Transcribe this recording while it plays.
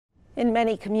In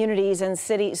many communities and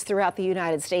cities throughout the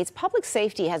United States, public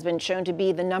safety has been shown to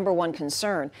be the #1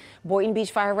 concern. Boynton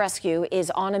Beach Fire Rescue is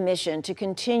on a mission to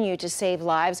continue to save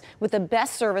lives with the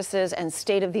best services and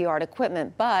state-of-the-art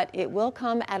equipment, but it will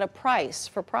come at a price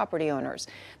for property owners.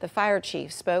 The fire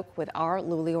chief spoke with our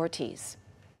Luli Ortiz.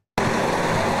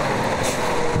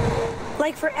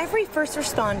 Like for every first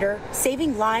responder,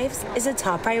 saving lives is a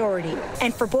top priority.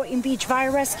 And for Boynton Beach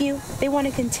Fire Rescue, they want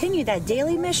to continue that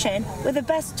daily mission with the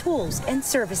best tools and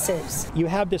services. You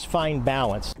have this fine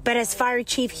balance. But as Fire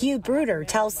Chief Hugh Bruder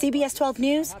tells CBS 12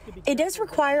 News, it does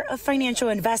require a financial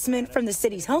investment from the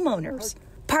city's homeowners.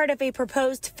 Part of a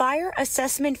proposed fire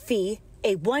assessment fee,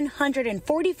 a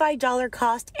 $145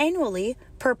 cost annually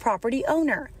per property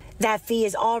owner. That fee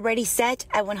is already set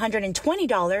at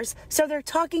 $120, so they're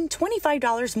talking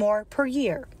 $25 more per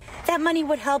year. That money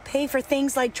would help pay for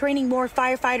things like training more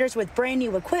firefighters with brand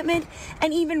new equipment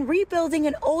and even rebuilding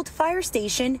an old fire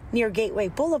station near Gateway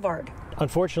Boulevard.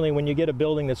 Unfortunately, when you get a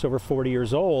building that's over 40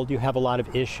 years old, you have a lot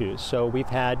of issues. So we've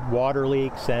had water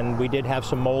leaks, and we did have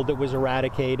some mold that was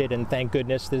eradicated, and thank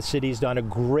goodness the city's done a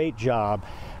great job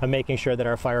of making sure that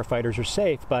our firefighters are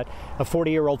safe. But a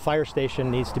 40-year-old fire station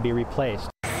needs to be replaced.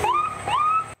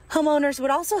 Homeowners would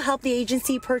also help the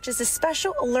agency purchase a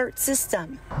special alert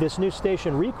system. This new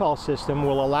station recall system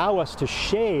will allow us to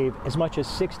shave as much as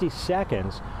 60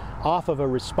 seconds off of a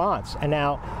response. And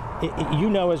now, you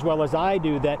know as well as I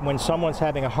do that when someone's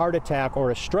having a heart attack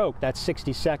or a stroke, that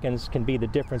 60 seconds can be the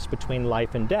difference between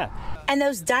life and death. And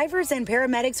those divers and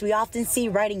paramedics we often see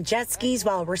riding jet skis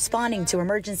while responding to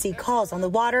emergency calls on the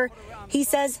water, he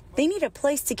says they need a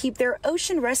place to keep their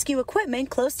ocean rescue equipment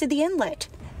close to the inlet.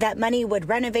 That money would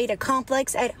renovate a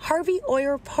complex at Harvey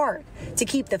Oyer Park to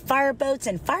keep the fireboats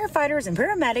and firefighters and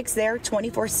paramedics there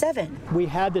 24/7. We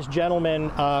had this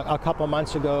gentleman a couple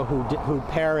months ago who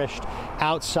perished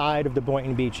outside of the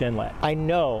Boynton Beach Inlet. I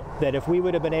know that if we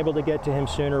would have been able to get to him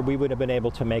sooner, we would have been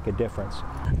able to make a difference.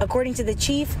 According to the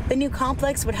chief, the new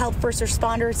complex would help first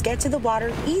responders get to the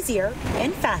water easier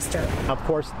and faster. Of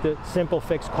course, the simple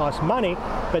fix costs money,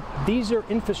 but these are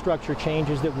infrastructure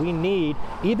changes that we need,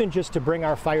 even just to bring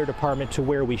our fire department to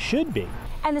where we should be.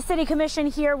 And the city commission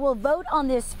here will vote on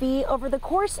this fee over the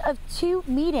course of 2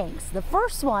 meetings. The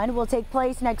first one will take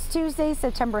place next Tuesday,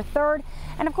 September 3rd.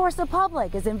 And of course, the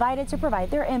public is invited to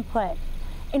provide their input.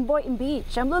 In Boynton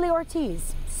Beach, I'm Luli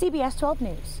Ortiz, CBS 12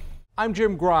 News. I'm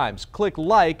Jim Grimes. Click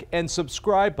like and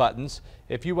subscribe buttons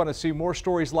if you want to see more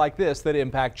stories like this that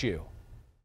impact you.